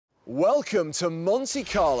Welcome to Monte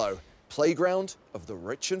Carlo, playground of the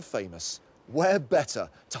rich and famous. Where better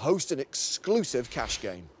to host an exclusive cash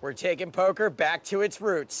game? We're taking poker back to its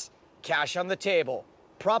roots. Cash on the table,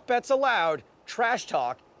 prop bets allowed, trash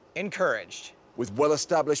talk encouraged. With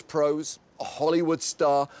well-established pros, a Hollywood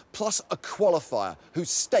star, plus a qualifier who's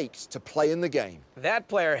staked to play in the game. That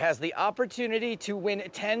player has the opportunity to win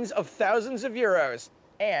tens of thousands of euros,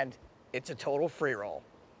 and it's a total free roll.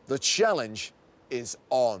 The challenge is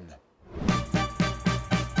on.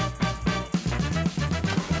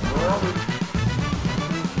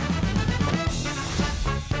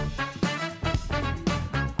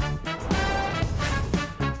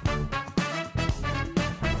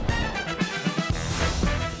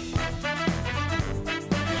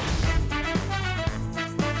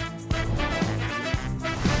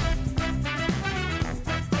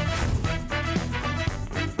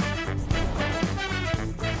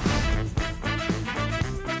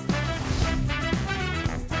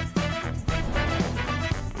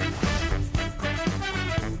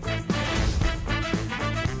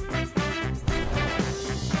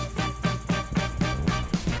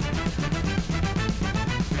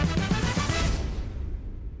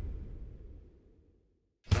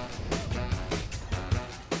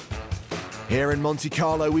 Here in Monte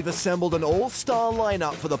Carlo, we've assembled an all-star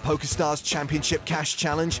lineup for the PokerStars Championship Cash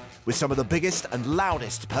Challenge with some of the biggest and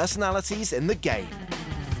loudest personalities in the game.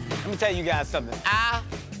 Let me tell you guys something. I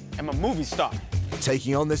am a movie star.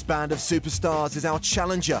 Taking on this band of superstars is our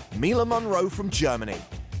challenger, Mila Munroe from Germany.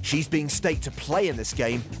 She's being staked to play in this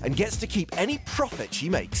game and gets to keep any profit she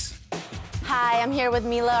makes. Hi, I'm here with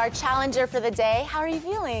Mila, our challenger for the day. How are you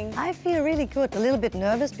feeling? I feel really good. A little bit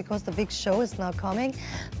nervous because the big show is now coming,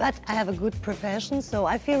 but I have a good preparation, so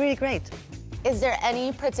I feel really great. Is there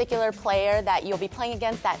any particular player that you'll be playing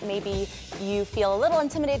against that maybe you feel a little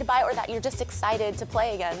intimidated by or that you're just excited to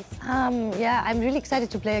play against? Yeah, I'm really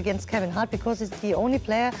excited to play against Kevin Hart because he's the only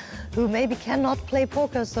player who maybe cannot play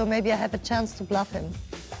poker, so maybe I have a chance to bluff him.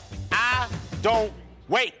 I don't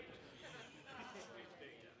wait.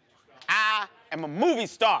 I am a movie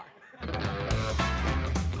star.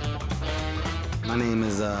 My name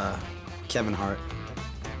is Kevin Hart.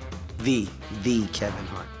 The Kevin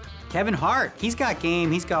Hart. Kevin Hart, he's got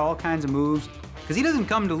game, he's got all kinds of moves, because he doesn't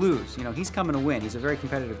come to lose, you know, he's coming to win. He's a very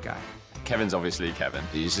competitive guy. Kevin's obviously Kevin.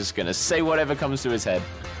 He's just gonna say whatever comes to his head.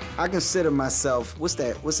 I consider myself, what's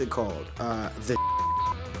it called?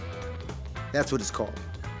 That's what it's called.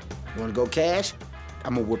 You wanna go cash?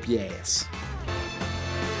 I'm gonna whoop your ass.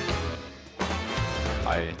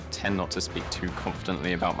 I tend not to speak too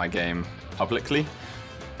confidently about my game publicly,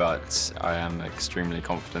 but I am extremely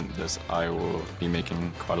confident that I will be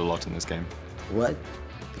making quite a lot in this game. What?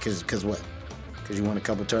 Because what? Because you won a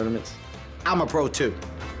couple tournaments? I'm a pro too.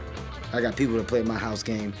 I got people that play my house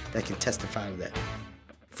game that can testify to that.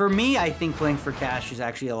 For me, I think playing for cash is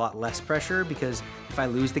actually a lot less pressure because if I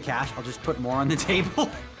lose the cash, I'll just put more on the table.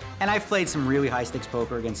 And I've played some really high-stakes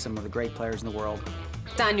poker against some of the great players in the world.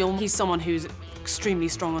 Daniel, he's someone who's extremely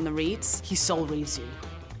strong on the reads. He soul reads you.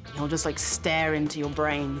 He'll just like stare into your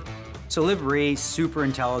brain. So Liv Ree, super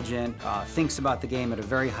intelligent, thinks about the game at a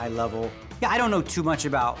very high level. Yeah, I don't know too much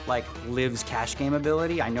about like Liv's cash game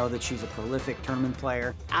ability. I know that she's a prolific tournament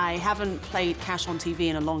player. I haven't played cash on TV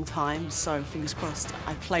in a long time, so fingers crossed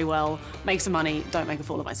I play well, make some money, don't make a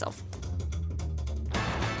fool of myself.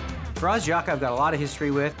 Faraz Jaka, I've got a lot of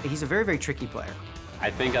history with. He's a very, very tricky player. I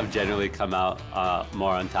think I've generally come out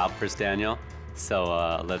more on top for Daniel,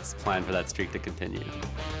 so let's plan for that streak to continue.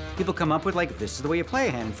 People come up with like, this is the way you play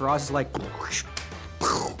a hand, and Faraz is like,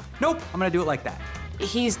 nope, I'm gonna do it like that.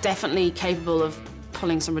 He's definitely capable of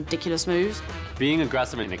pulling some ridiculous moves. Being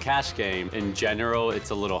aggressive in a cash game, in general, it's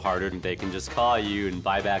a little harder. They can just call you and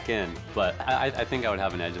buy back in, but I think I would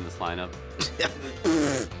have an edge in this lineup.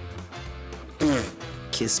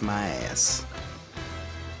 Kiss my ass.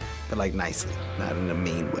 But like nicely, not in a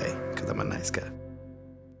mean way, because I'm a nice guy.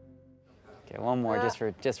 Okay, one more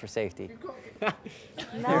just for safety. Nice.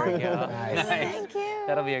 There we go. Nice. Thank you.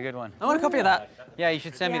 That'll be a good one. I want a copy of that. Yeah, you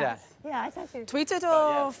should send me that. Yeah, I sent you. Tweet it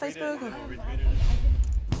or Facebook?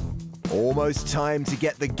 Almost time to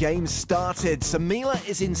get the game started. So Mila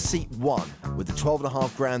is in seat 1 with the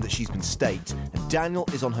 12.5 grand that she's been staked, and Daniel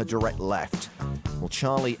is on her direct left. Well,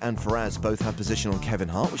 Charlie and Faraz both have position on Kevin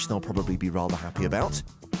Hart, which they'll probably be rather happy about.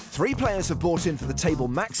 3 players have bought in for the table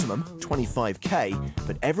maximum, 25k,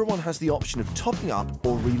 but everyone has the option of topping up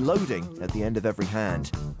or reloading at the end of every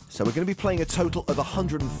hand. So we're going to be playing a total of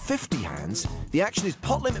 150 hands. The action is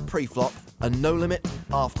pot limit pre-flop and no limit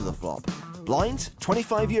after the flop. Blind,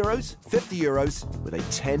 25 euros, 50 euros with a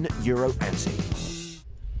 10 euro ante.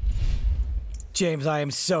 James, I am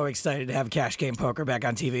so excited to have cash game poker back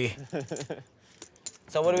on TV.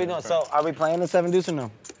 So what are we doing? So are we playing the 7 deuce or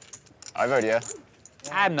no? I vote yeah.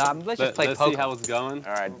 I'm not. Let's just play Let's poker. see how it's going.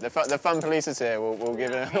 All right, the fun police is here. We'll give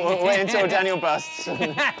it. We'll wait until Daniel busts.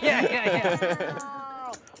 yeah.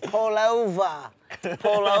 Pull over.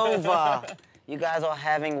 Pull over. You guys are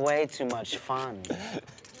having way too much fun.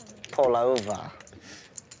 Pull over.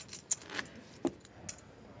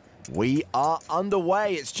 We are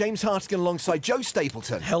underway. It's James Hartigan alongside Joe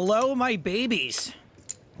Stapleton. Hello, my babies.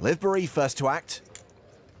 Liv Barry first to act.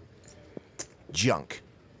 Junk.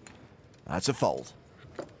 That's a fold.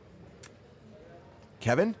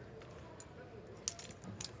 Kevin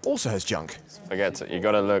also has junk. Forget it. You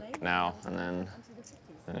gotta look now, and then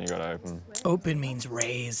you gotta open. Open means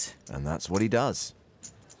raise. And that's what he does.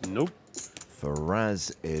 Nope.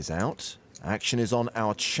 Faraz is out. Action is on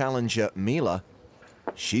our challenger, Mila.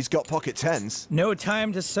 She's got pocket tens. No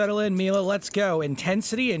time to settle in, Mila. Let's go.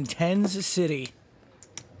 Intensity in Tens City.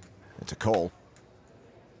 It's a call.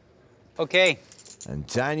 Okay. And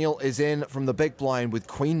Daniel is in from the big blind with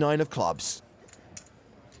Queen 9 of clubs.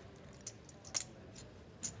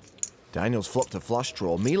 Daniel's flopped a flush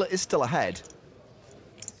draw. Mila is still ahead.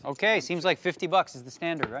 Okay, seems like 50 bucks is the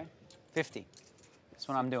standard, right? 50. That's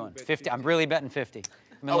what I'm doing. 50. I'm really betting 50.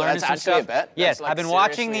 I've been learning that's some actually stuff. a bet? Yes, That's, like, I've been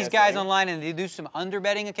watching seriously these a guys thing? online, and they do some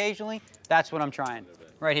underbetting occasionally. That's what I'm trying.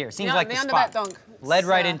 Right here. Seems The- like the the underbet spot. dunk. Led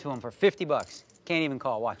right It's, into him for 50 bucks. Can't even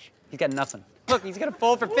call. Watch. He's got nothing. Look, he's gonna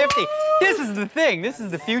fold for 50. This is the thing. This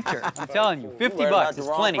is the future. I'm telling you, 50 bucks is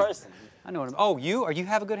plenty. I know what I'm. Oh, you? Are you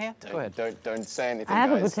have a good hand? Go ahead. Don't say anything, I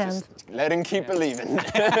have a guys. good hand. Just let him keep believing.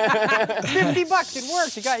 50 bucks. It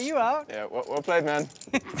worked. It got you out. Yeah, well played, man.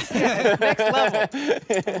 Next level.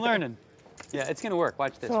 I'm learning. Yeah, it's gonna work.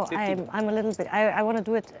 Watch this. So 50. I'm a little bit, I want to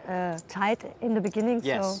do it tight in the beginning,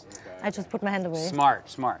 Yes. so I just put my hand away. Smart,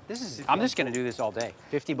 smart. I'm just gonna do this all day.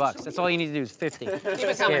 50 bucks. That's all you need to do is 50. Keep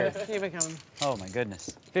it coming. Keep it coming. Oh my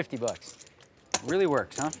goodness. 50 bucks. Really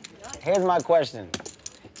works, huh? Here's my question.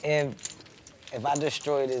 If I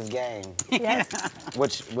destroy this game, Yes.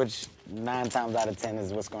 which 9 times out of 10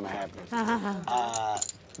 is what's gonna happen,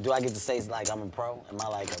 do I get to say like I'm a pro? Am I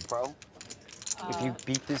like a pro? If you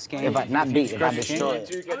beat this game, If I not beat, if I crush destroy it.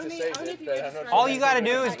 it. All you gotta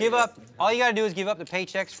do is give up. All you gotta do is give up the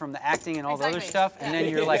paychecks from the acting and all the other stuff, and then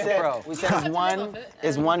you're like a pro. We said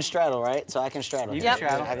it's one straddle, right? So I can straddle. You can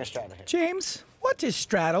straddle. I can straddle here. James, what is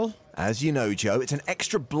straddle? As you know, Joe, it's an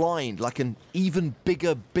extra blind, like an even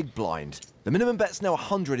bigger big blind. The minimum bet's now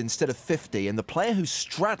 100 instead of 50, and the player who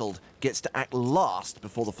straddled gets to act last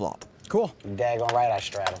before the flop. Cool. Daggone right, I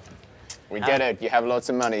straddle. We get it. You have lots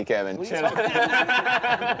of money, Kevin. What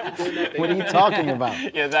are you talking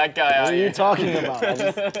about? You're that guy, What are you talking about?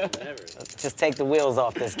 Just take the wheels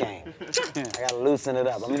off this game. I gotta loosen it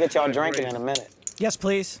up. I'm gonna get y'all drinking in a minute. Yes,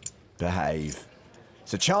 please. Behave.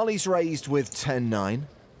 So Charlie's raised with 10-9.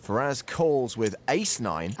 Faraz calls with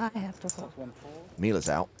ace-9. I have to fold. Mila's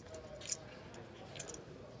out.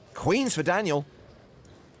 Queens for Daniel.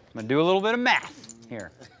 I'm gonna do a little bit of math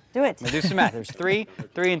here. Do it. I'm gonna do some math. There's 3,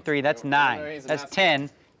 3, and 3. That's 9. That's 10.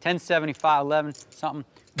 10, 75, 11, something.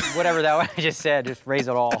 Whatever that I just said. Just raise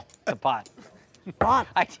it all. It's a pot. Pot.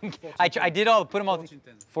 I did all. Put them all.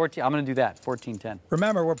 14. I'm gonna do that. 14, 10.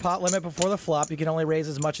 Remember, we're pot limit before the flop. You can only raise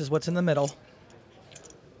as much as what's in the middle.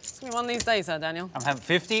 It's gonna be one of these days, Daniel. I'm having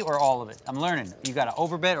 50 or all of it. I'm learning. You got to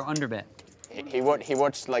overbet or underbet. He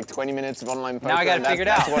watched like 20 minutes of online poker. Now I got to figure it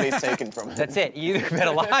out. That's what he's taken from him. That's it. You either bet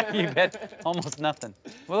a lot or you bet almost nothing.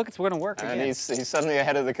 Well, look, it's going to work And again. he's suddenly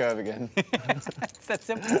ahead of the curve again. It's that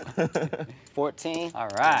simple. 14. All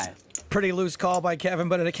right. Pretty loose call by Kevin,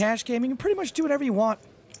 but at a cash game, you can pretty much do whatever you want.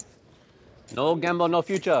 No gamble, no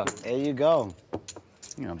future. There you go.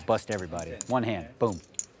 You're going to bust everybody. One hand. Boom.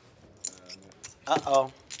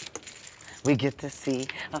 Uh-oh. We get to see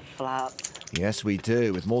a flop. Yes, we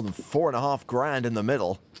do, with more than 4.5 grand in the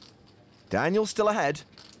middle. Daniel's still ahead.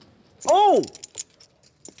 Oh!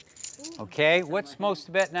 Okay, what's most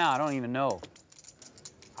to bet now? I don't even know.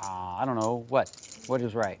 I don't know. What? What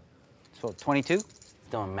is right? So 22?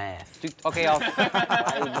 Doing math. Okay, I'll...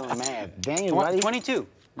 Why are you doing math? Daniel, why 22,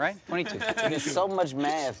 right? 22. There's so much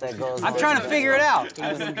math that goes I'm trying to figure it out.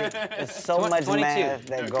 There's so much 22. math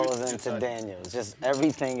that goes into Daniel. It's just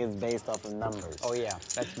everything is based off of numbers. Oh, yeah,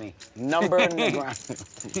 that's me. Number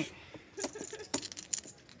Negreanu.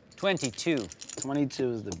 22. 22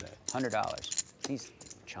 is the bet. $100. He's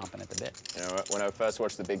chomping at the bit. You know, when I first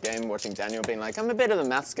watched the big game, watching Daniel being like, I'm a bit of a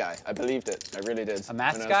maths guy. I believed it. I really did. A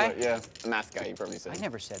maths When I was guy? like, yeah, a math guy, you probably said. I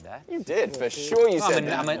never said that. You did, for sure you Well, said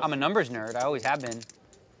that. I'm a numbers nerd. I always have been.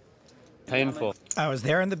 painful. I was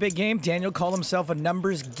there in the big game. Daniel called himself a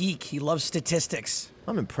numbers geek. He loves statistics.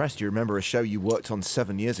 I'm impressed you remember a show you worked on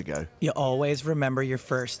 7 years ago. You always remember your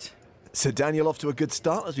first. So Daniel off to a good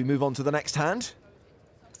start as we move on to the next hand.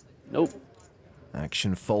 Nope.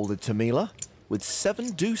 Action folded to Mila with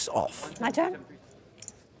 7 deuce off. My turn.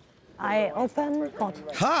 I open pot.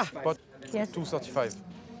 Ha! Pot. Yes. 235.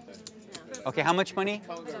 Okay, how much money?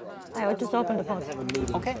 I just opened the pot.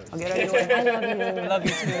 Okay, I'll get out of your way. I love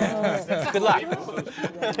you. I love you too. Good luck.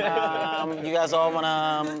 You guys all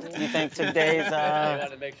wanna? You think today's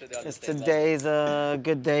is today's a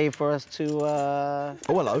good day for us to? Oh,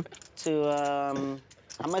 hello. To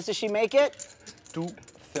how much did she make it?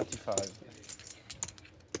 235.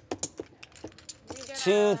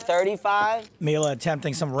 235. Mila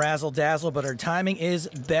attempting some razzle-dazzle, but her timing is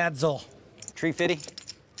badzle. 350.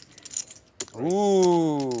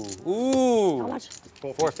 Ooh. How much?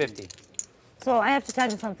 450. So I have to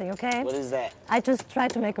tell you something, okay? What is that? I just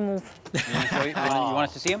tried to make a move. You want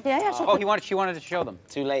us to see him? Yeah, sure. Oh, she wanted to show them.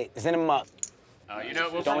 Too late. Send him up. You know,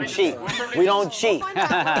 Don't cheat. We don't cheat.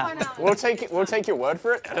 We'll take your word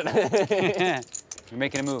for it. You're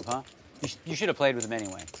making a move, huh? You should have played with him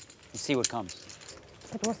anyway. You see what comes.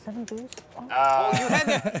 It was 7 deuce. Oh, you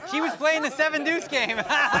had she was playing the 7 deuce game.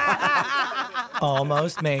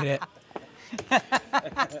 Almost made it.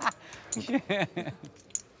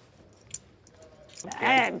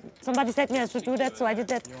 Somebody said me I should do that, so I did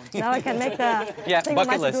that. Now I can make the thing on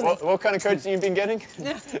my bucket list. What kind of coaching have you been getting?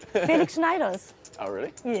 Felix Schneider's. Oh,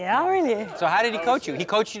 really? Yeah, really. So how did he coach you? He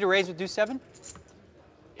coached you to raise with deuce 7?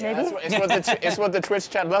 Maybe. It's what the Twitch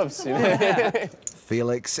chat loves. You know?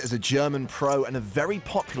 Felix is a German pro and a very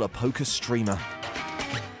popular poker streamer.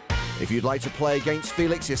 If you'd like to play against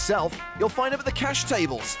Felix yourself, you'll find him at the cash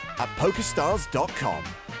tables at PokerStars.com.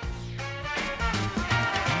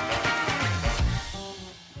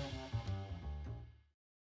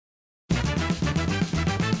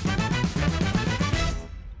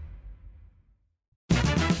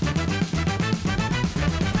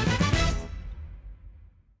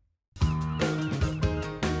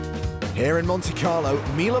 Here in Monte Carlo,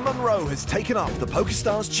 Mila Munroe has taken up the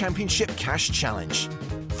PokerStars Championship Cash Challenge.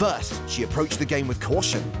 First, she approached the game with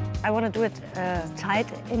caution. I want to do it tight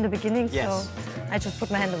in the beginning, Yes. so I just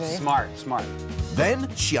put my hand away. Smart. Then,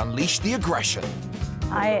 she unleashed the aggression.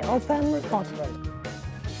 I open pot.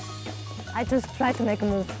 I just try to make a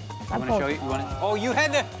move. You want to show you? Oh, you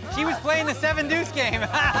had she was playing the 7 deuce game.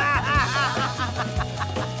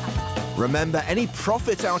 Remember, any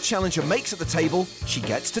profit our challenger makes at the table, she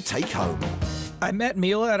gets to take home. I met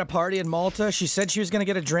Mila at a party in Malta. She said she was going to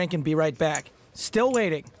get a drink and be right back. Still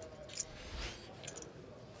waiting.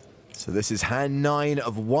 So this is hand 9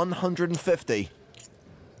 of 150.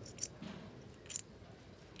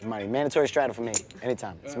 Money, mandatory straddle for me.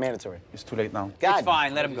 Anytime. It's mandatory. It's too late now. It's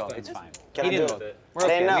fine. Let him go. It's fine. Can He I do didn't it? We're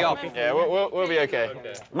okay. They We all know. Yeah, we'll be okay.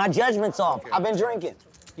 My judgment's off. I've been drinking.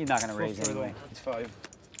 He's not going to raise anyway. It's 5.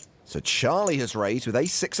 So Charlie has raised with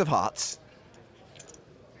ace-6 of hearts.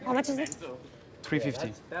 How much is it?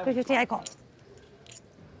 350. 350, I call.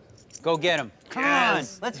 Go get him. Come on.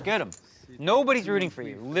 Let's get him. Nobody's rooting for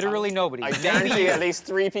you. Literally nobody. I guarantee at least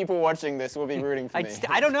 3 people watching this will be rooting for me.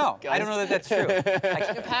 I don't know. I don't know that that's true.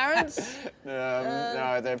 Your parents?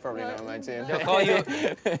 No, they're probably not on my team. They'll call you.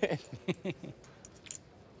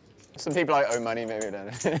 Some people I owe money, maybe I don't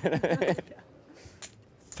know.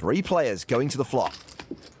 3 players going to the flop.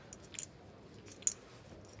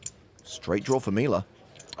 Straight draw for Mila.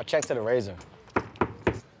 I check to the razor.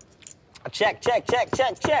 I check.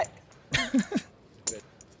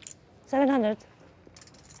 700.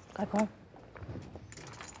 I call.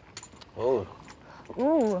 Oh.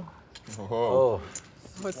 Ooh. Oh.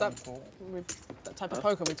 What's that type of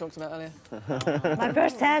poker we talked about earlier? My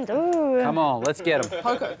first hand. Ooh. Come on, let's get him.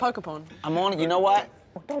 Poker pawn. I'm on. You know what?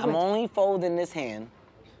 Don't I'm do it. only folding this hand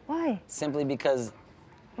Why? simply because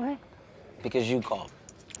Why? you called.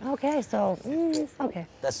 Okay, so, okay.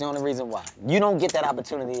 That's the only reason why. You don't get that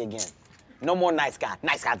opportunity again. No more nice guy.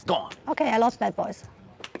 Nice guy's gone. Okay, I lost bad boys.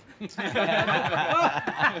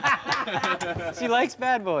 She likes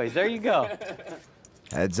bad boys. There you go.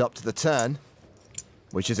 Heads up to the turn,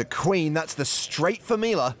 which is a queen. That's the straight for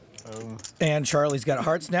Mila. And Charlie's got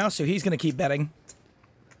hearts now, so he's going to keep betting.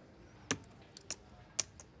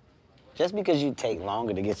 Just because you take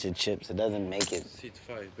longer to get your chips, it doesn't make it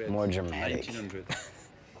more dramatic. 1900.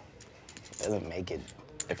 Doesn't make it.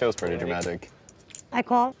 It feels pretty dramatic. I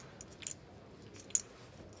call.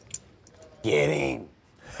 Getting.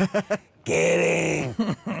 Getting.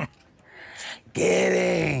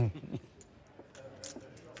 Getting.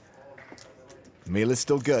 Mila's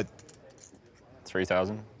still good.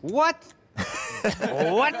 3,000. What?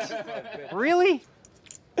 What? Really?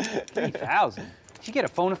 3,000. Did you get a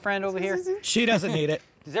phone a friend over here? She doesn't need it.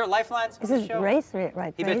 Is there lifelines? Is it race,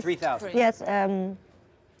 right? He bet 3,000. Yes,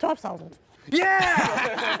 12,000.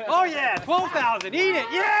 Yeah! Oh yeah, 12,000. Eat it.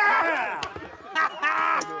 Yeah!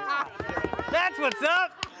 That's what's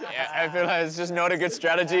up. Yeah, I feel like it's just not a good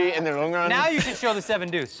strategy in the long run. Now you can show the 7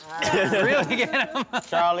 deuce. Really get him.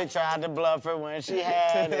 Charlie tried to bluff her when she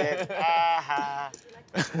had it. Ah-ha.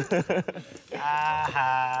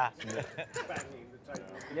 Ah-ha.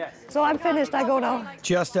 Yes. So I'm finished. I go now.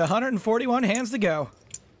 Just 141 hands to go.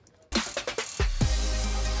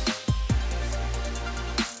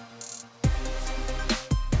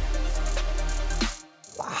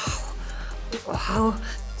 Wow.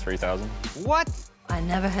 3,000. What? I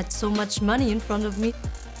never had so much money in front of me.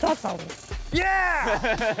 12,000.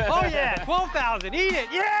 Yeah! Oh yeah, 12,000. Eat it.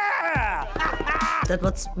 Yeah! That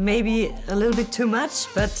was maybe a little bit too much,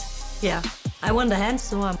 but yeah, I won the hand,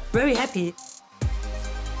 so I'm very happy.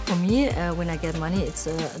 For me, when I get money, it's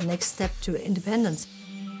a next step to independence.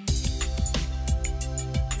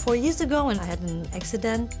 4 years ago, when I had an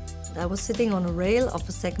accident, I was sitting on a rail of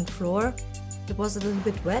the 2nd floor. It was a little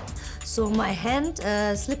bit wet, so my hand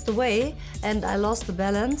slipped away and I lost the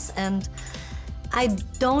balance. And I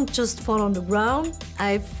don't just fall on the ground,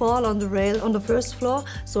 I fall on the rail on the 1st floor,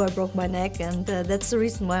 so I broke my neck, and that's the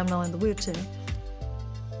reason why I'm now in the wheelchair.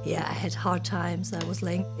 Yeah, I had hard times. I was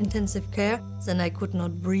laying intensive care, and I could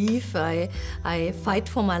not breathe. I fight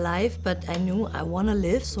for my life, but I knew I want to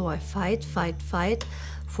live, so I fight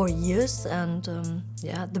for years. And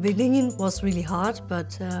yeah, the beginning was really hard,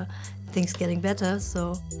 but things getting better,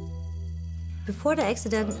 so. Before the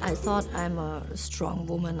accident, I thought I'm a strong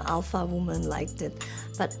woman, alpha woman like that.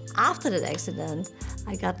 But after that accident,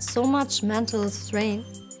 I got so much mental strain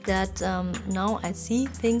that now I see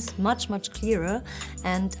things much, much clearer,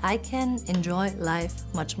 and I can enjoy life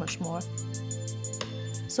much, much more.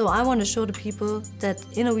 So I want to show the people that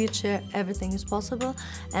in a wheelchair, everything is possible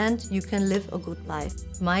and you can live a good life.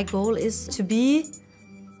 My goal is to be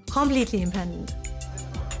completely independent.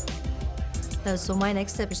 So my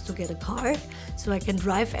next step is to get a car, so I can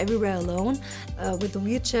drive everywhere alone. With a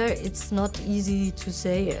wheelchair, it's not easy to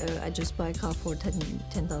say, I just buy a car for 10,000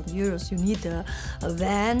 euros. You need a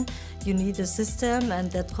van, you need a system,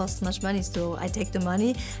 and that costs much money. So I take the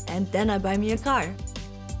money, and then I buy me a car.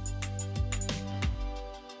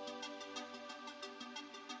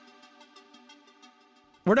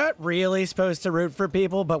 We're not really supposed to root for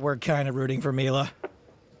people, but we're kind of rooting for Mila.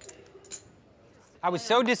 I was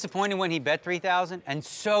so disappointed when he bet 3,000 and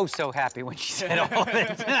so happy when she said all of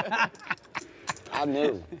it. I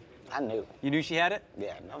knew. You knew she had it?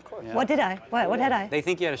 Yeah, of course. Yeah. What did I? What had I? They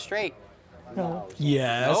think you had a straight. No.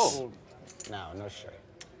 Yes. No straight.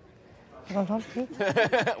 Don't talk to me.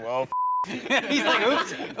 Well, He's like,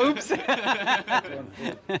 oops.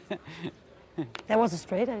 That was a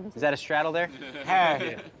straight. I didn't. Is that a straddle there?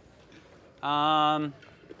 Hey. I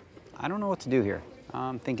don't know what to do here.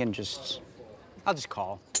 I'm thinking I'll just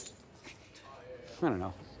call. I don't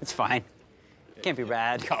know. It's fine. Can't be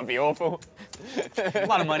bad. Can't be awful. A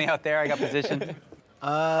lot of money out there. I got position.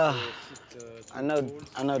 I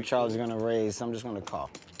know Charlie's gonna raise, so I'm just gonna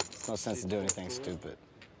call. There's no sense to do anything stupid.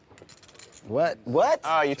 What?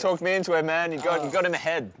 Oh, you talked me into it, man. You got him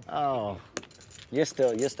ahead. Oh, you're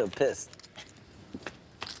still pissed.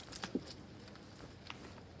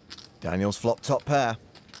 Daniel's flop top pair.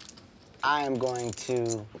 I am going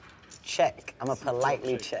to check. I'm gonna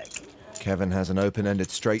politely check. Kevin has an open-ended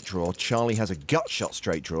straight draw. Charlie has a gut shot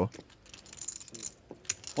straight draw.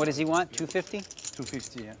 What does he want? 250?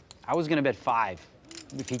 250, yeah. I was gonna bet 5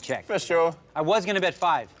 if he checked. For sure. I was gonna bet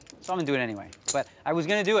 5, so I'm gonna do it anyway. But I was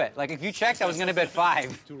gonna do it. Like if you checked, I was gonna bet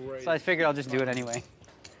 5. So I figured I'll just do it anyway.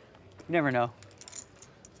 You never know.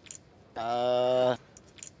 I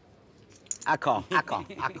call.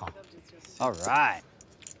 All right.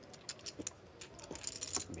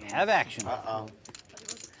 We have action. Uh-oh.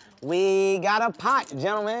 We got a pot,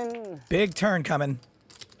 gentlemen. Big turn coming.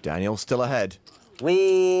 Daniel's still ahead.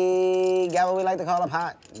 We got what we like to call a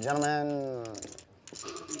pot, gentlemen.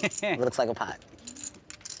 Looks like a pot.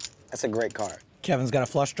 That's a great card. Kevin's got a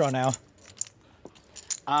flush draw now.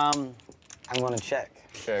 I'm gonna check.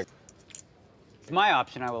 Check. It's my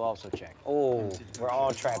option, I will also check. Oh, we're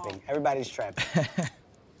all trapping. Everybody's trapping.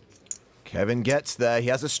 Kevin gets there. He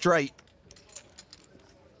has a straight.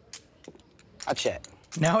 I check.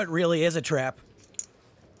 Now it really is a trap.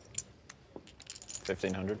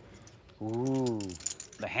 1,500. Ooh,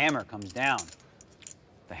 the hammer comes down.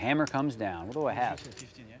 The hammer comes down. What do I have?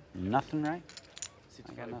 15, yeah? Nothing, right?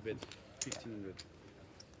 I got nothing. 1,500.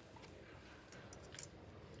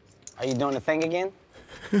 Are you doing the thing again?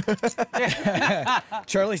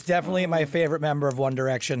 Charlie's definitely my favorite member of One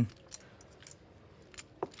Direction.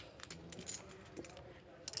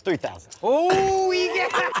 3,000. Oh, you get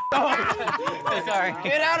it. Sorry.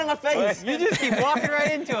 Get out of my face. You just keep walking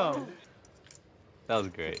right into him. That was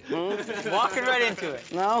great. Walking right into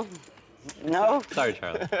it. No. No? Sorry,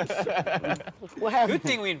 Charlie. What happened? Good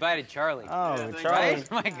thing we invited Charlie. Oh, Charlie.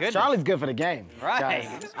 Right? My goodness. Charlie's good for the game. Right.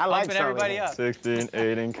 I like Pumping Charlie. everybody up. 16,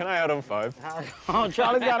 18. Can I add on 5? Oh,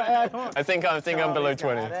 Charlie's got to add on. I think I'm below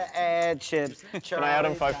 20. Gotta add chips. Can I add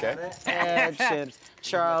on 5K? Gotta add chips.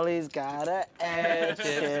 Charlie's gotta add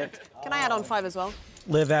chips. Can I add on 5 as well?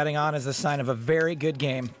 Liv adding on is a sign of a very good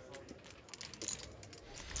game.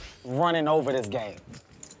 Running over this game.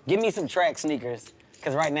 Give me some track sneakers,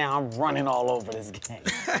 because right now I'm running all over this game.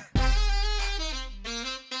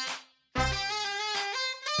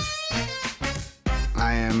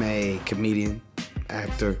 I am a comedian,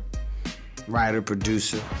 actor, writer,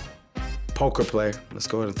 producer, poker player. Let's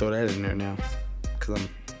go ahead and throw that in there now, because I'm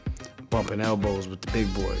bumping elbows with the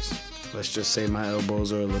big boys. Let's just say my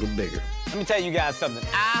elbows are a little bigger. Let me tell you guys something.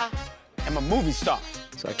 I am a movie star.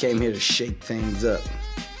 So I came here to shake things up.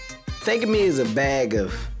 Think of me as a bag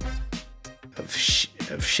of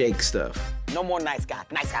shake stuff. No more nice guy.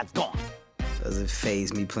 Nice guy's gone. Does it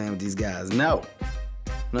faze me playing with these guys? No.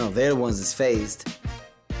 No, they're the ones that's phased.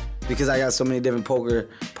 Because I got so many different poker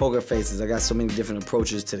faces. I got so many different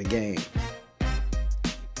approaches to the game.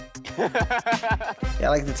 Yeah, I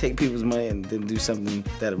like to take people's money and then do something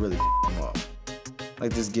that'll really them off.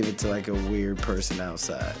 Like just give it to like a weird person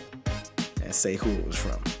outside and say who it was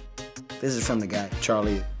from. This is from the guy,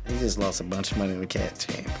 Charlie. He just lost a bunch of money in the cash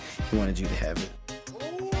game. He wanted you to have it.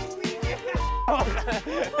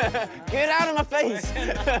 Get out of my face.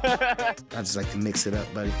 I just like to mix it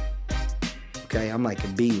up, buddy. Okay, I'm like a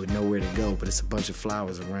bee with nowhere to go, but it's a bunch of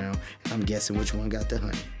flowers around, and I'm guessing which one got the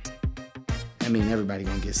honey. I mean, everybody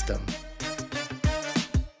gonna get stung.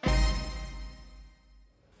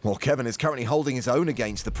 Well, Kevin is currently holding his own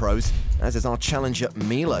against the pros, as is our challenger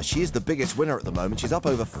Mila. She is the biggest winner at the moment. She's up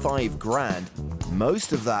over $5,000.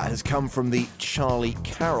 Most of that has come from the Charlie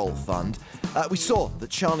Carroll fund. We saw that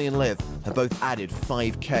Charlie and Liv have both added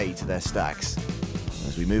 $5K to their stacks.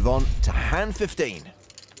 As we move on to hand 15.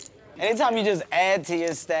 Anytime you just add to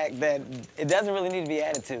your stack that it doesn't really need to be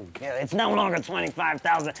added to. Yeah, it's no longer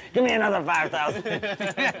 25,000. Give me another 5,000.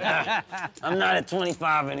 I'm not at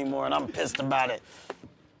 25 anymore, and I'm pissed about it.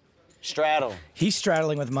 Straddle. He's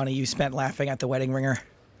straddling with money you spent laughing at the wedding ringer.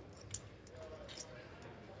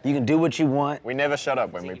 You can do what you want. We never shut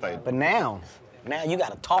up when we played. But now you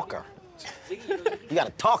got a talker. You got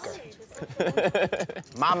a talker.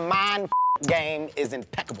 My mind game is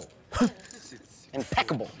impeccable.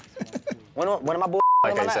 Impeccable. When am I bull?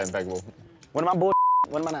 Like I said, impeccable. When am I bull?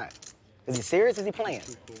 When am I not? Is he serious? Is he playing?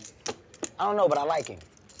 I don't know, but I like him.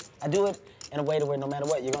 I do it in a way to where no matter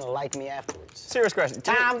what, you're gonna like me afterwards. Serious question.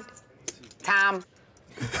 Time. I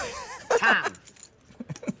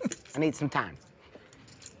need some time.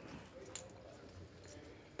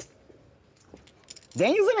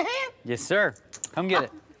 Daniel's in the hand? Yes, sir. Come get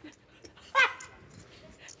it.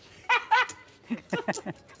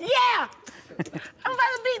 Yeah! I'm about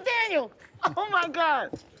to beat Daniel. Oh my God.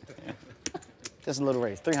 Just a little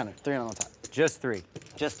raise. 300 on top. Just 3.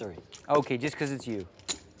 Just 3. Okay, just because it's you.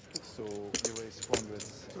 So you raise 400.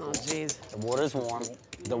 Oh, jeez. The water is warm.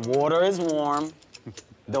 The water is warm.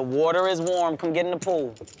 The water is warm. Come get in the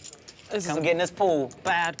pool. Come get in this pool.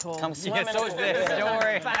 Bad call. Come swim Yeah, in so the is pool. this. Don't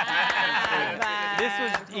worry. Bad This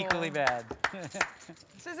was equally bad.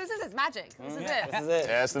 This is magic. This is it. This is it.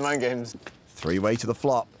 Yeah, it's the mind games. 3-way to the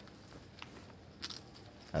flop.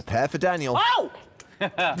 A pair for Daniel. Oh!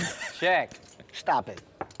 Check. Stop it.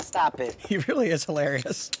 Stop it. He really is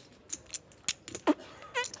hilarious.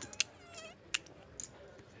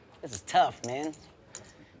 This is tough, man.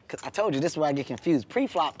 'Cause I told you, this is where I get confused.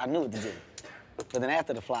 Pre-flop, I knew what to do. But then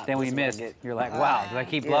after the flop, Then this we is where I missed. get- You're like, wow, do I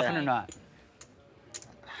keep bluffing or not?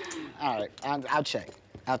 All right, I'll check.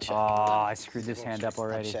 I'll check. Oh, I screwed this hand up I'll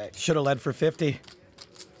already. check. Should have led for 50.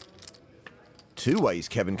 2 ways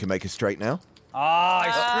Kevin can make a straight now. Oh,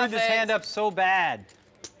 I screwed this hand up so bad.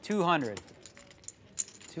 200.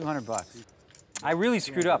 200 bucks. I really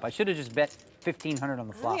screwed up. I should have just bet 1,500 on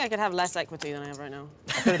the I flop. think I could have less equity than I have right now.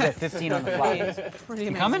 I could have bet 15 on the flop. Pretty You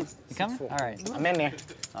amazing. coming? You coming? All right. I'm in there.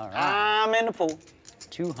 All right. I'm in the pool.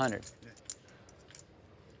 200.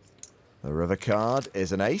 The river card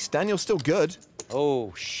is an ace. Daniel's still good.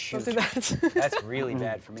 Oh, shoot. Don't do that. That's really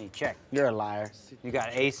bad for me. Check. You're a liar. You got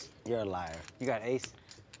ace? You're a liar. You got ace?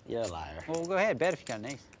 You're a liar. Well, go ahead. Bet if you got an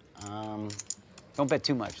ace. Don't bet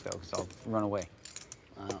too much, though, because I'll run away.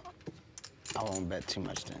 I won't bet too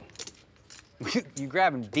much then. You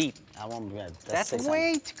grab him deep. I won't bet. That's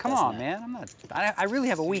way too, come on, man. I'm not, I really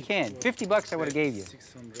have a weak hand. 50 bucks I would have gave you.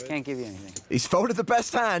 Can't give you anything. He's folded the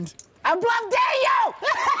best hand. I bluffed Daniel!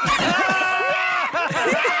 Yeah!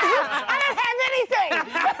 I didn't have anything!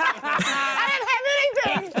 I didn't have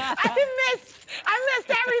anything! I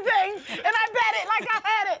missed everything, and I bet it like I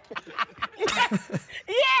had it.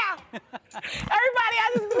 Yeah! Everybody, I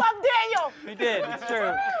just bluffed Daniel! You did, it's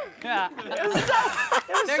true. Yeah. It was so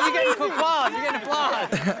there, so you're getting easy. applause, you're getting applause.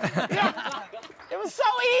 Yeah. It was so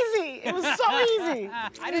easy. It was so easy.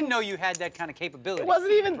 I didn't know you had that kind of capability. It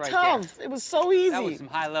wasn't even right tough. there. It was so easy. That was some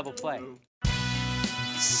high-level play.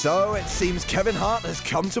 So it seems Kevin Hart has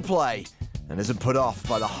come to play and isn't put off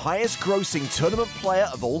by the highest grossing tournament player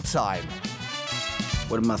of all time.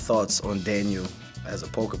 What are my thoughts on Daniel as a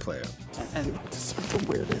poker player? It's the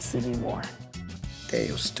weirdest anymore.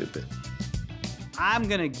 Daniel's stupid. I'm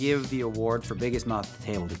gonna give the award for biggest mouth at the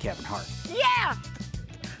table to Kevin Hart. Yeah!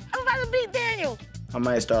 I'm about to beat Daniel. I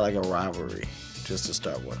might start like a rivalry just to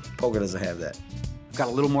start one. Poker doesn't have that. I've got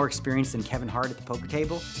a little more experience than Kevin Hart at the poker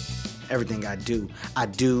table. Everything I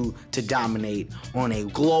do to dominate on a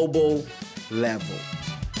global level.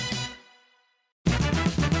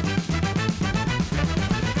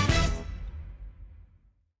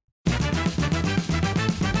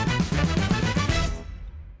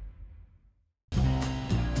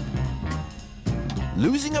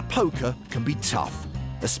 Losing at poker can be tough,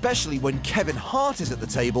 especially when Kevin Hart is at the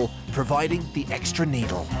table providing the extra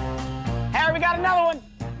needle. Harry, we got another one.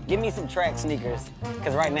 Give me some track sneakers,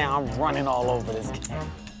 because right now I'm running all over this game.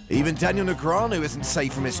 Even Daniel Negreanu isn't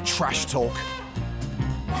safe from his trash talk.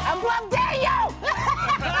 I bluffed Daniel!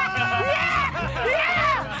 Yeah!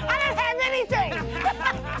 Yeah! I didn't have anything!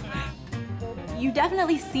 You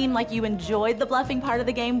definitely seem like you enjoyed the bluffing part of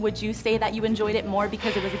the game. Would you say that you enjoyed it more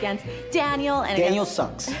because it was against Daniel and Daniel against...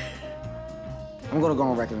 sucks. I'm gonna go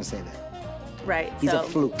on record and say that. Right. He's a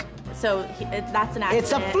fluke. So that's an accident.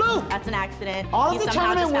 It's a fluke. That's an accident. All He of the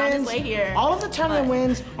somehow tournament just found wins. his way here. All of the tournament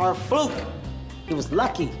wins are a fluke. He was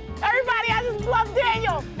lucky. Everybody, I just bluffed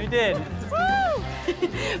Daniel. You did. Woo!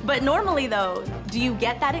 But normally, though, do you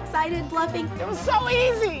get that excited bluffing? It was so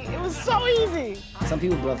easy. It was so easy. Some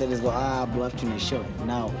people bluff, they just go, I bluffed you and they show it.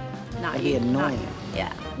 No. Not That'd be you. annoying.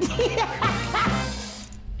 Yeah.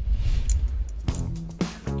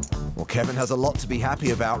 Well, Kevin has a lot to be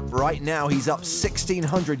happy about. Right now, he's up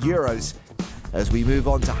 1,600 euros as we move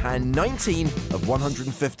on to hand 19 of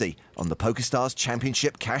 150 on the PokerStars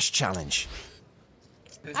Championship Cash Challenge.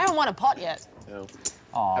 I haven't won a pot yet. No.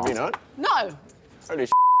 Aww. Have you not? No. Holy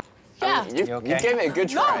Yeah. You gave it a good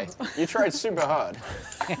try. No. You tried super hard.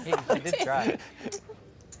 I did try.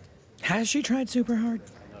 Has she tried super hard?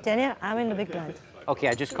 Daniel, I'm in the big blind. Okay,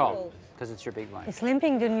 I just called, because it's your big blind. Is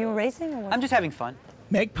limping the new racing or what? I'm just having fun.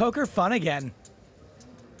 Make poker fun again.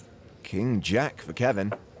 King Jack for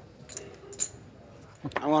Kevin.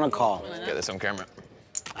 I'm gonna call. Let's get this on camera.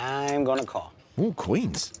 I'm gonna call. Ooh,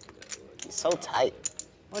 queens. He's so tight.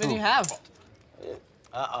 What did you have?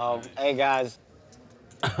 Uh-oh. Hey, guys.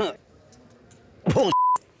 Bull.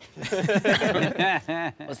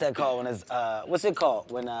 What's that called when it's, what's it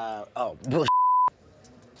called when, oh, bull.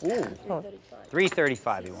 Ooh.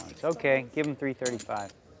 335 he wants. Okay, give him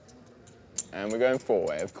 335. And we're going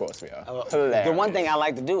four-way, of course we are. The one thing I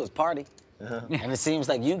like to do is party. And it seems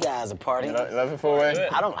like you guys are partying. You love a four-way?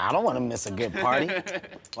 I don't want to miss a good party.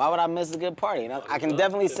 Why would I miss a good party? You know, I can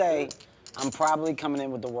definitely say I'm probably coming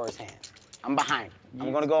in with the worst hand. I'm behind.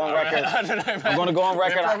 I'm gonna go on record. I don't know, man. I'm gonna go on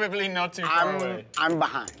record. We're probably not too far away. I'm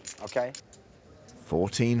behind, okay?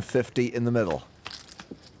 1450 in the middle.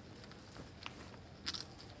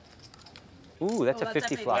 Ooh, that's a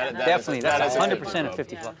 50 flop. that Definitely, is that's a 100% a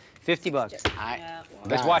 50 flop. 50 bucks. Let's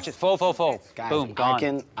Guys, watch it. Full. Guys, Boom,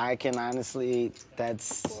 gone. I can honestly, I'm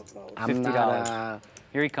 $50. not,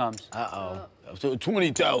 Here he comes. uh-oh.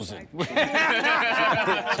 20,000. Charlie,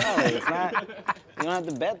 it's not, you don't have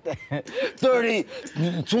to bet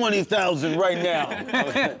that. 20,000 right now.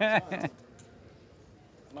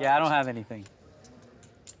 Yeah, I don't have anything.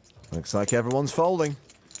 Looks like everyone's folding.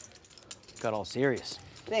 Got all serious.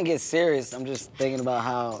 I didn't get serious. I'm just thinking about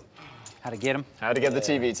how to get him. How to get the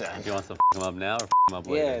TV time. Do you want to f him up now or f him up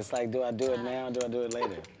later? Yeah, it's like, do I do it now or do I do it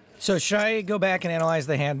later? So should I go back and analyze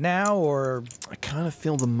the hand now, or...? I kind of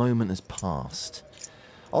feel the moment has passed.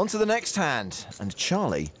 On to the next hand, and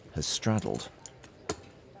Charlie has straddled.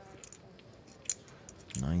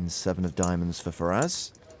 9-7 of diamonds for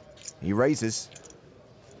Faraz. He raises.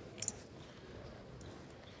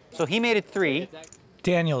 So he made it 3.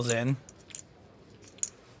 Daniel's in.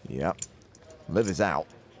 Yep. Liv is out.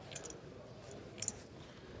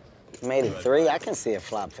 Made it 3. I can see a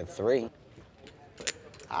flop for 3.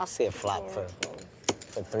 I'll see a flop for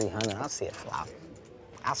 300. I'll see a flop.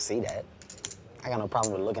 I'll see that. I got no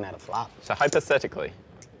problem with looking at a flop. So hypothetically,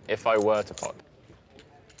 if I were to pot.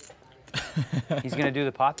 He's gonna do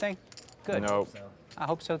the pot thing? Good. No. I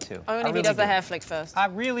hope so too. Only if he does the hair flick first. I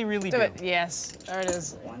really, really do. Do it. Yes. There it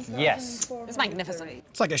is. Yes. It's magnificent.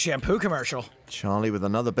 It's like a shampoo commercial. Charlie with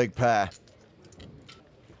another big pair.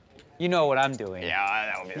 You know what I'm doing.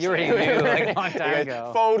 Yeah, obviously. You already knew like a long time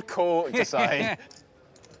ago. Fold, call, decide.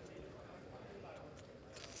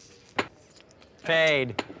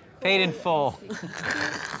 Paid. Paid in full.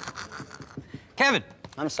 Kevin.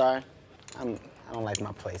 I'm sorry. I don't like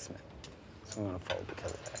my placement. So I'm gonna fold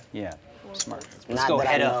because of that. Yeah, smart. Let's Not go that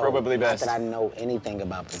head I up. know, Probably not best. that I know anything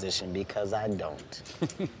about position because I don't.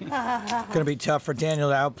 Gonna be tough for Daniel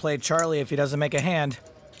to outplay Charlie if he doesn't make a hand.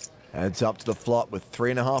 Heads up to the flop with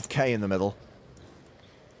 3.5K in the middle.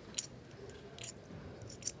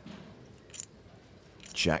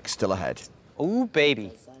 Jack still ahead. Ooh,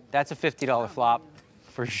 baby. That's a $50 flop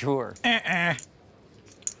for sure. That's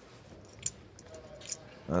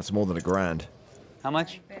more than $1,000. How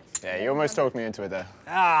much? Yeah, you almost talked me into it there.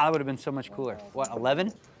 Ah, that would have been so much cooler. What,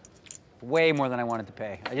 11? Way more than I wanted to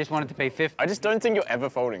pay. I just wanted to pay 50. I just don't think you're ever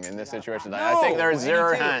folding in this situation. I No, think there are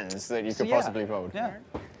 0 me too. hands that you could Yeah. possibly fold. Yeah.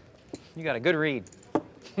 You got a good read.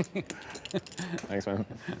 Thanks, man.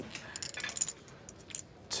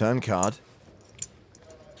 Turn card.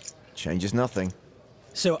 Changes nothing.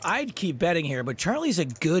 So I'd keep betting here, but Charlie's a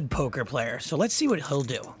good poker player, so let's see what he'll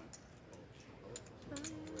do.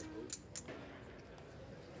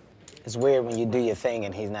 It's weird when you do your thing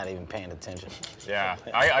and he's not even paying attention. Yeah,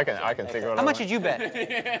 I can figure it out. How much did you bet?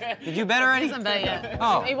 Did you bet already? He hasn't bet yet.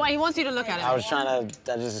 Oh. He wants you to look at it. I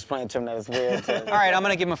just explained to him that it's weird. All right, I'm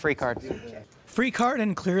gonna give him a free card. Free card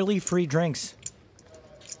and clearly free drinks.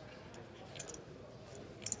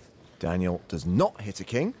 Daniel does not hit a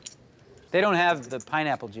king. They don't have the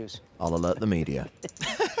pineapple juice. I'll alert the media.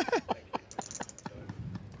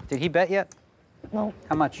 Did he bet yet? No.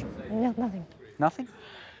 How much? No, nothing. Nothing?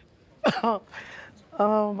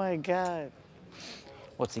 Oh my God.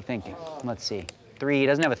 What's he thinking? Let's see. 3. He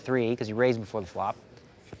doesn't have a 3 because he raised before the flop.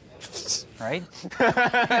 Right?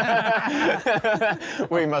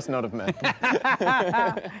 We must not have met.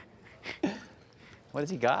 What has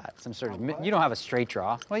he got? Some sort of. You don't have a straight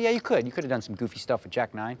draw. Well, yeah, you could. You could have done some goofy stuff with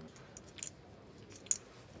Jack 9.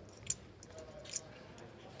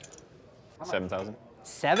 7,000.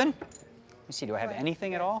 7? Let me see. Do I have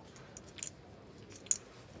anything at all?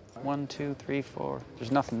 1, 2, 3, 4.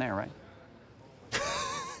 There's nothing there, right?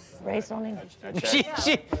 Race only.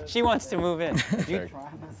 She wants to move in.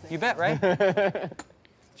 You bet, right?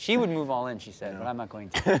 She would move all in, she said, but I'm not going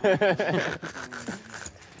to.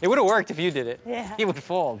 It would have worked if you did it. Yeah. He would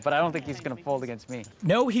fold, but I don't think he's going to fold against me.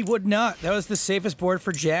 No, he would not. That was the safest board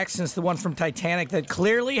for Jack since the one from Titanic that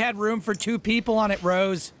clearly had room for 2 people on it,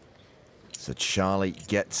 Rose. So Charlie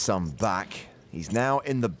gets some back. He's now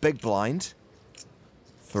in the big blind.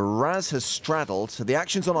 Faraz has straddled, so the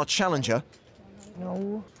action's on our challenger.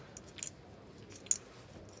 No.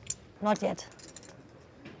 Not yet.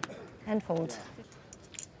 And fold.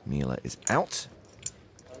 Mila is out.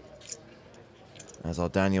 As are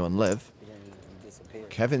Daniel and Liv.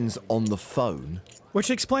 Kevin's on the phone. Which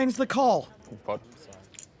explains the call. Pot.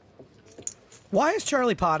 Why is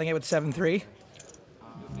Charlie potting it with 7-3?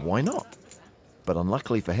 Why not? But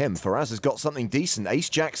unluckily for him, Faraz has got something decent.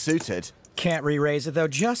 Ace-Jack suited. Can't re-raise it, though,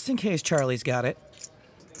 just in case Charlie's got it.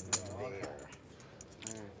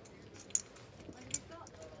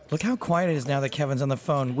 Look how quiet it is now that Kevin's on the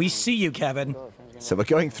phone. We see you, Kevin. So we're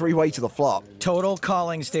going 3-way to the flop. Total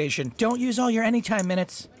calling station. Don't use all your anytime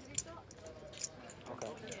minutes.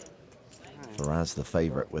 Faraz the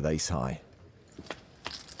favorite with ace-high.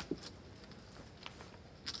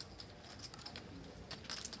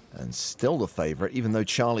 And still the favorite, even though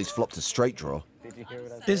Charlie's flopped a straight draw.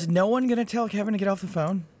 Is no one going to tell Kevin to get off the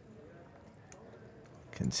phone?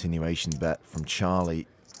 Continuation bet from Charlie.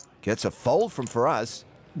 Gets a fold from Faraz.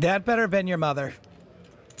 That better been your mother.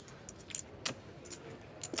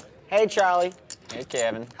 Hey, Charlie. Hey,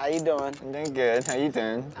 Kevin. How you doing? I'm doing good. How you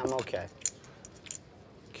doing? I'm okay.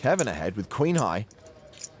 Kevin ahead with queen high.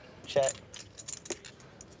 Check.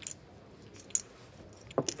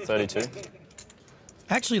 32.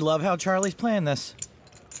 Actually love how Charlie's playing this.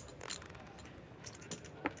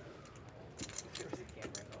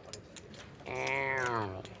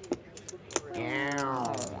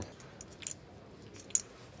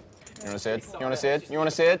 You want to see it? You want to see it? You want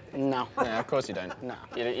to see it? No. Yeah, of course you don't. No.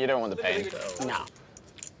 You don't want the pain. No.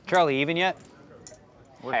 Charlie, even yet?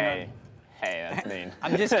 Hey. Hey, that's mean.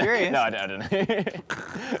 I'm just curious. No, I don't.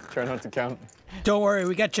 Try not to count. Don't worry,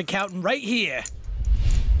 we got you counting right here.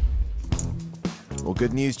 Well,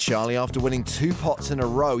 good news, Charlie. After winning 2 pots in a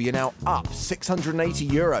row, you're now up 680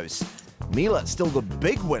 euros. Mila, still the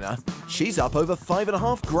big winner. She's up over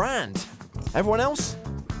 5.5 grand. Everyone else,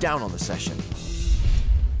 down on the session.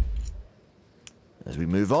 As we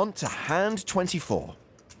move on to hand 24.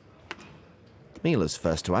 Mila's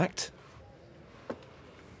first to act.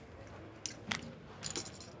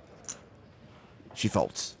 She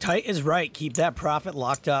folds. Tight is right. Keep that profit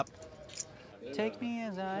locked up. Take me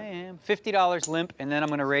as I am. $50 limp, and then I'm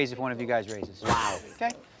going to raise if one of you guys raises. Wow.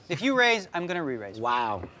 Okay? If you raise, I'm going to re-raise.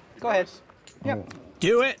 Wow. Go ahead. Yep.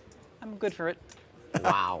 Do it. I'm good for it.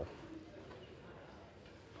 Wow.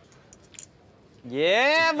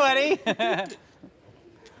 Yeah, buddy.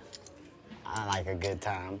 I like a good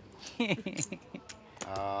time.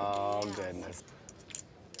 Oh, goodness.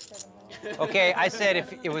 Okay, I said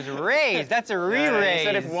if it was raised, that's a re-raise. You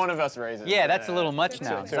said if one of us raises. Yeah, that's a little much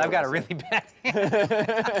now, so I've got a really bad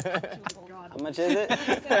How much is it?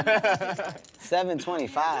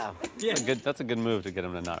 $725. Yeah. That's a good move to get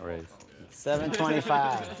him to not raise.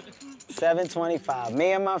 $725. $725.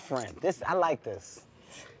 Me and my friend. I like this.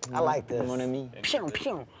 I like this. Pew,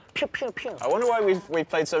 pew, pew, pew, pew. I wonder why we've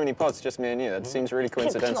played so many pots, just me and you. That seems really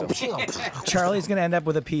coincidental. Charlie's going to end up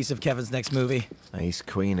with a piece of Kevin's next movie.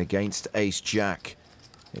 Ace-Queen against Ace-Jack.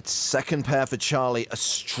 It's second pair for Charlie, a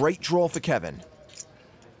straight draw for Kevin.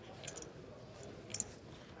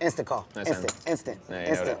 Instant call. No, instant. Instant. No, you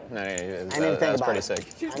Instant. know it. No, I didn't even think that's about pretty it. sick.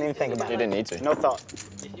 I didn't even think about it. You didn't need to. No thought.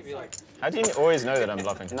 How do you always know that I'm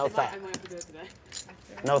bluffing? No thought.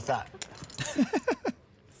 No thought.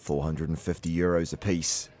 450 euros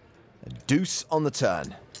apiece. A deuce on the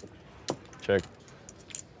turn. Check.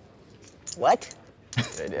 What?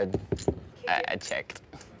 I checked.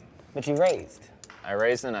 But you raised. I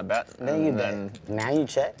raised and I bet. Then you bet. Now you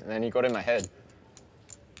check. And then you got in my head.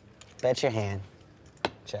 Bet your hand.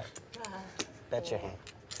 Check. Bet your hand.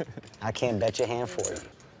 I can't bet your hand for you.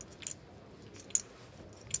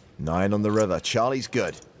 9 on the river. Charlie's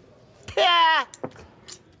good. Yeah.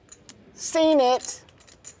 Seen it.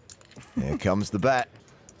 Here comes the bet.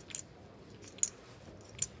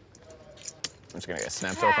 I'm just gonna get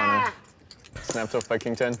snapped off on her. Snapped off by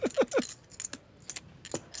King 10.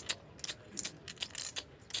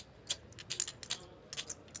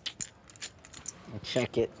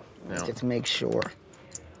 Check it. No. Just to make sure.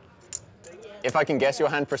 If I can guess your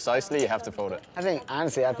hand precisely, you have to fold it.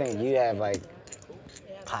 Honestly, I think you have like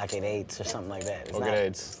pocket eights or something like that. It's Pocket not,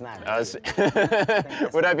 eights. It's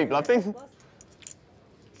not. Would I be bluffing?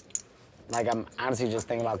 Like, I'm honestly just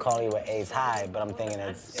thinking about calling you with ace high, but I'm thinking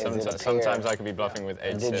Sometimes I could be bluffing with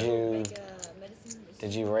eight.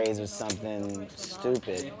 Did you raise with something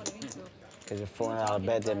stupid? Because your $400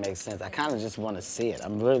 bet didn't make sense. I kind of just want to see it.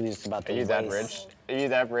 I'm really just about to Are you that rich? Are you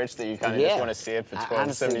that rich that you kind of just want to see it for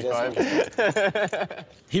 $12.75?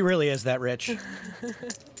 He really is that rich.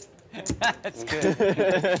 That's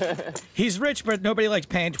good. He's rich, but nobody likes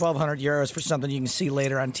paying 1,200 euros for something you can see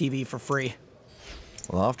later on TV for free.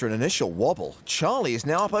 Well, after an initial wobble, Charlie is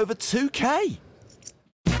now up over 2K.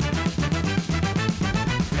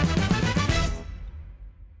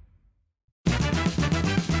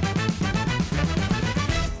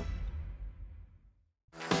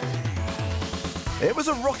 It was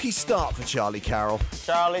a rocky start for Charlie Carroll.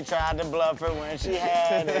 Charlie tried to bluff her when she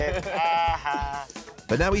had it.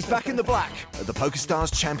 But now he's back in the black at the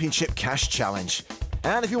PokerStars Championship Cash Challenge.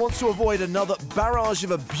 And if he wants to avoid another barrage of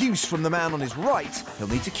abuse from the man on his right, he'll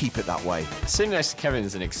need to keep it that way. Sitting next to Kevin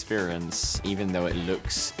is an experience, even though it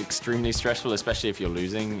looks extremely stressful, especially if you're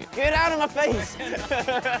losing. Get out of my face!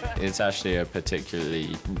 It's actually a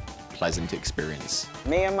particularly pleasant experience.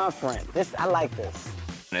 Me and my friend. I like this.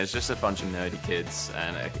 And it's just a bunch of nerdy kids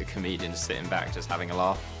and a comedian sitting back just having a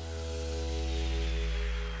laugh.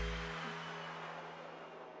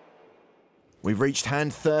 We've reached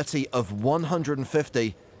hand 30 of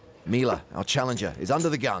 150. Mila, our challenger, is under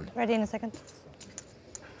the gun. Ready in a second.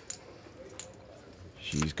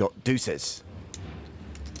 She's got deuces.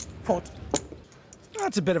 Fold.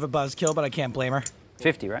 That's a bit of a buzzkill, but I can't blame her.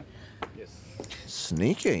 50, right? Yes.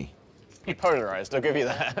 Sneaky. You're polarized, I'll give you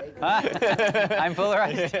that. I'm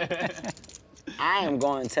polarized. I am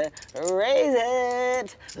going to raise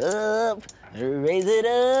it up, raise it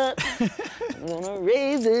up. I'm gonna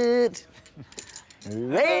raise it,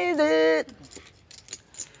 raise it.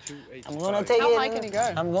 I'm gonna take it. How high can you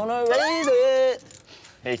go? I'm gonna raise it.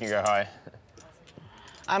 He can go high.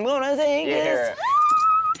 I'm gonna take You hear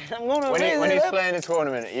this. it. I'm gonna when raise he's it up. playing the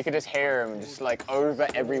tournament, you could just hear him just like over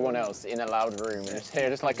everyone else in a loud room, and just hear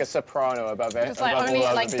just like a soprano above it. Just like only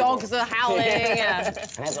like dogs are howling. Yeah. And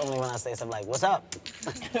that's only when I say something like, "What's up?"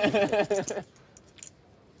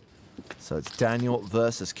 So it's Daniel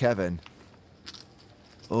versus Kevin.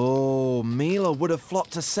 Oh, Mila would have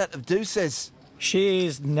flopped a set of deuces.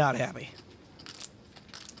 She's not happy.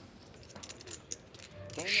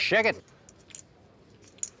 Shake it.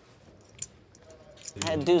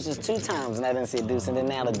 I had deuces 2 times and I didn't see a deuce, and then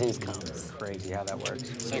now the deuce comes. Crazy how that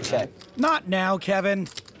works. Check. Not now, Kevin.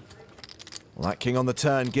 Well, that king on the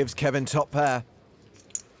turn gives Kevin top pair.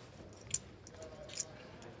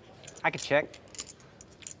 I could check.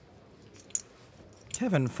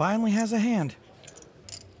 Kevin finally has a hand.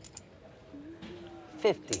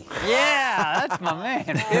 50. Yeah, that's my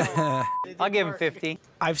man. I'll give him 50.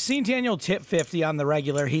 I've seen Daniel tip 50 on the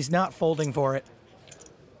regular. He's not folding for it.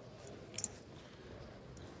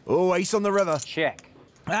 Oh, ace on the river. Check.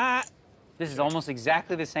 Ah. This is almost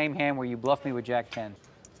exactly the same hand where you bluffed me with Jack 10.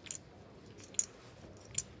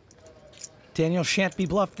 Daniel shan't be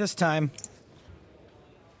bluffed this time.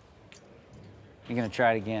 You're gonna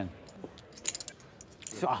try it again.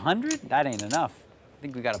 So 100? That ain't enough. I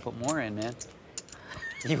think we gotta put more in, man.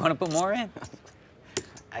 You wanna put more in?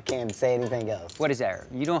 I can't say anything else. What is that?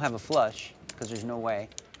 You don't have a flush, because there's no way.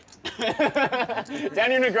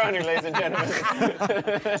 Daniel Negreanu, ladies and gentlemen.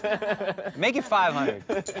 Make it 500.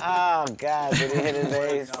 Oh, God, did he hit his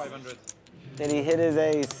ace? 500. Did he hit his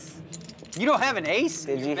ace? You don't have an ace?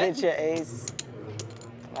 Did you hit your ace?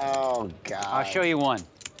 Oh, God. I'll show you one.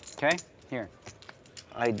 Okay? Here.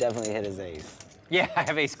 Oh, he definitely hit his ace. Yeah, I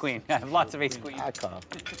have ace queen. I have lots of ace queen. I call.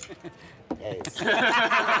 Ace.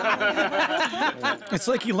 It's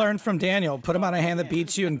like you learned from Daniel. Put him on a hand that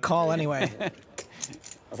beats you and call anyway.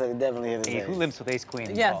 I said he definitely hit his Hey, ace. who lives with ace queen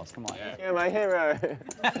and Yeah. calls? Come on. You're my hero.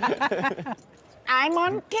 I'm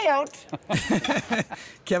on tilt.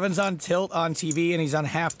 Kevin's on tilt on TV, and he's on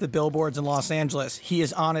half the billboards in Los Angeles. He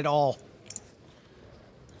is on it all.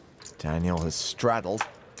 Daniel has straddled.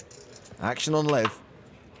 Action on live.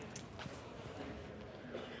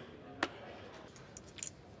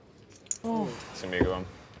 It's gonna be a good one.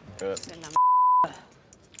 Good.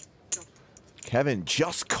 Kevin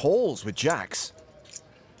just calls with jacks.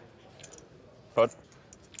 Put.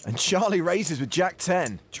 And Charlie raises with Jack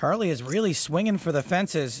 10. Charlie is really swinging for the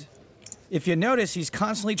fences. If you notice, he's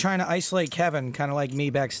constantly trying to isolate Kevin, kind of like me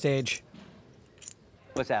backstage.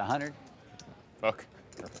 What's that, 100? Fuck.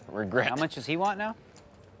 Regret. How much does he want now?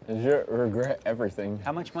 Je regret everything.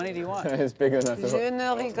 How much money do you want? It's bigger than I thought. Je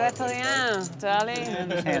ne regrette rien, Charlie.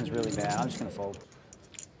 This hand's really bad. I'm just gonna fold.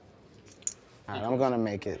 All right, I'm going to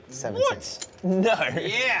make it 17. What? No.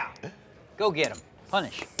 Yeah. Go get him.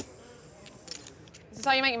 Punish. This is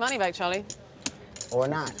how you make your money back, Charlie. Or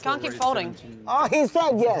not. Can't keep folding. Oh, he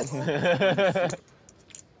said yes.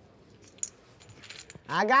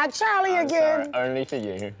 I got Charlie again. Sorry, only for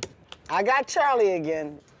you. I got Charlie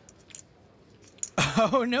again.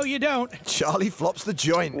 Oh, no, you don't. Charlie flops the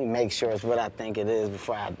joint. Let me make sure it's what I think it is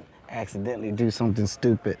before I accidentally do something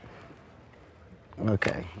stupid.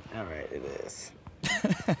 Okay, all right, it is.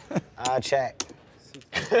 I'll check.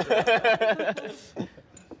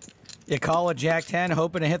 You call a Jack 10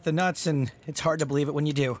 hoping to hit the nuts, and it's hard to believe it when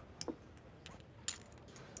you do.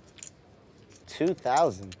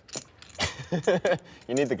 2,000.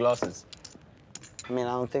 You need the glasses. I mean,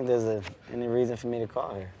 I don't think there's any reason for me to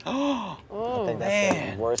call her. I think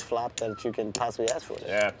that's the worst flop that you can possibly ask for.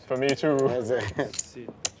 Yeah, for me too.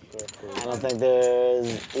 I don't think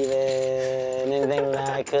there's even anything that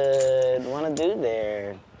I could want to do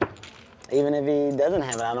there. Even if he doesn't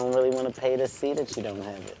have it, I don't really want to pay to see that you don't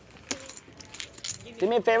have it. Do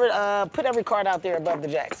me a favor, put every card out there above the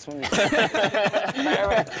jacks. No, of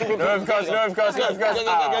course, no, of course, no, of course.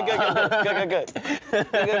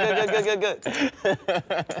 Good.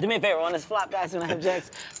 Do me a favor, on this flop, guys, when I have jacks,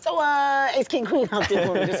 throw ace, king, queen out there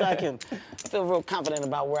for me, just so I can feel real confident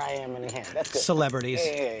about where I am in the hand. That's good. Celebrities.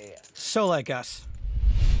 Yeah. So like us.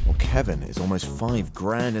 Well, Kevin is almost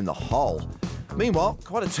 $5,000 in the hole. Meanwhile,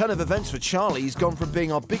 quite a ton of events for Charlie. He's gone from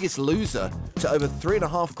being our biggest loser to over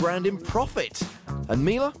 $3,500 in profit. And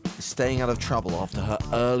Mila is staying out of trouble after her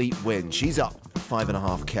early win. She's up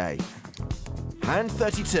 $5,500. Hand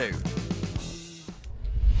 32.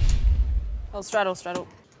 Oh, straddle.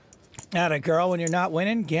 Atta girl, when you're not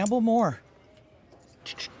winning, gamble more.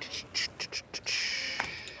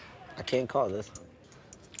 I can't call this.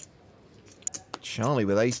 Charlie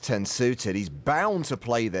with ace-10 suited. He's bound to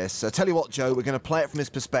play this. So tell you what, Joe, we're going to play it from his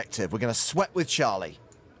perspective. We're going to sweat with Charlie.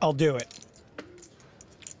 I'll do it.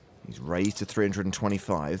 He's raised to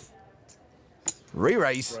 325.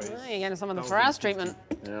 Re-raise. Oh, you're getting some of the Faraz treatment.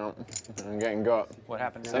 Yeah, I'm getting got. What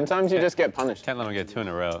happened? Sometimes you just get punished. Can't let him get 2 in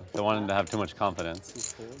a row. Don't want him to have too much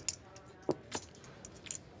confidence.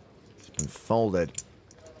 It's been folded.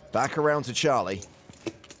 Back around to Charlie.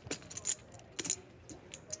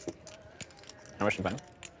 How much you playing?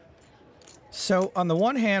 So, on the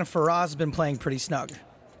one hand, Faraz has been playing pretty snug.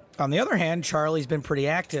 On the other hand, Charlie's been pretty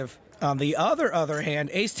active. On the other hand,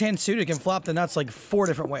 ace-10 suited can flop the nuts like 4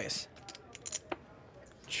 different ways.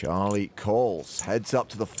 Charlie calls, heads up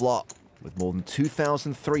to the flop with more than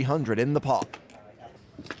 2,300 in the pot.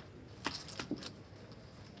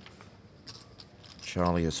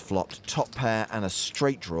 Charlie has flopped top pair and a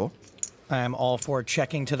straight draw. I am all for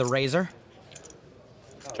checking to the razor.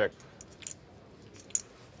 Check.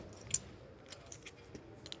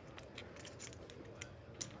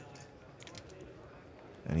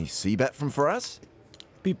 Any C-bet from Faraz?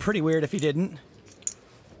 Be pretty weird if he didn't.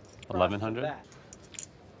 1,100?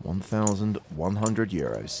 1,100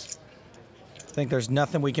 euros. I think there's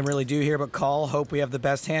nothing we can really do here but call, hope we have the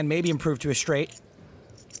best hand, maybe improve to a straight.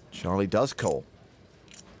 Charlie does call.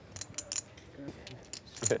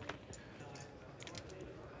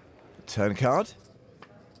 Turn card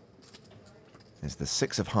is the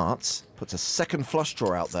 6 of hearts. Puts a second flush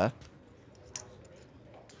draw out there.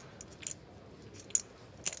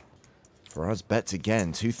 Faraz bets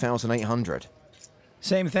again, 2,800.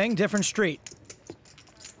 Same thing, different street.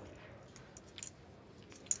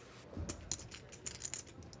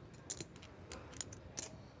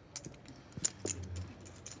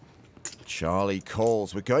 Charlie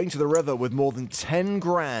calls. We're going to the river with more than 10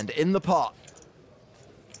 grand in the pot.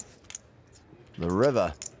 The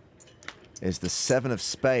river is the 7 of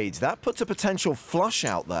spades. That puts a potential flush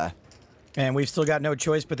out there. And we've still got no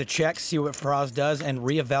choice but to check, see what Faraz does, and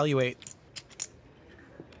reevaluate.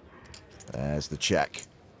 There's the check.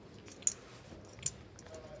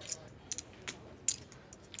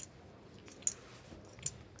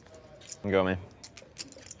 Go, man.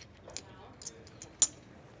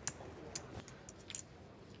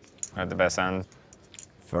 I had the best hand.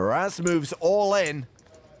 Faraz moves all in.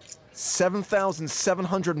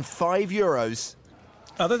 7,705 euros.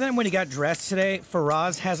 Other than when he got dressed today,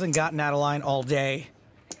 Faraz hasn't gotten out of line all day.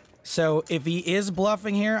 So if he is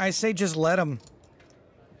bluffing here, I say just let him.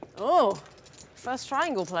 Oh, first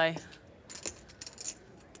triangle play.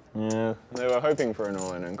 Yeah, they were hoping for an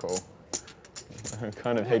all-in and call. I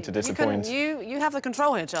kind of hate to disappoint. You have the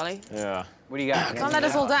control here, Charlie. Yeah. What do you got? Don't let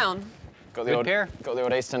us all down. Got the old pair. Got the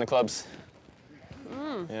old ace-10 of clubs.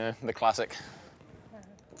 Mm. Yeah, the classic.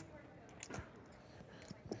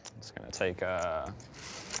 It's gonna take a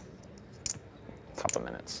couple of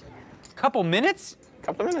minutes. Couple minutes?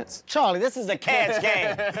 Couple of minutes. Charlie, this is a cash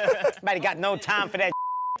game. Nobody got no time for that.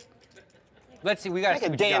 Let's see, we got a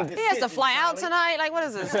damn. He has to fly out tonight. Like, what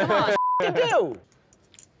is this? Come on. to do.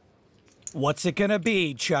 What's it gonna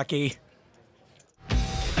be, Chucky?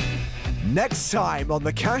 Next time on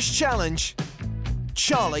the Cash Challenge,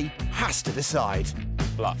 Charlie has to decide.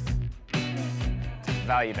 Bluff.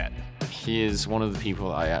 Value bet. He is one of the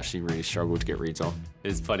people I actually really struggle to get reads on.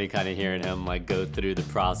 It's funny kind of hearing him like go through the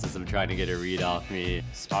process of trying to get a read off me.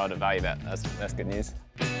 Smiled at value bet. That's good news.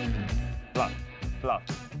 Bluff, bluff,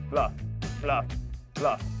 bluff, bluff,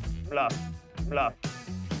 bluff, bluff, bluff,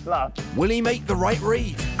 bluff. Will he make the right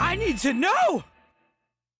read? I need to know!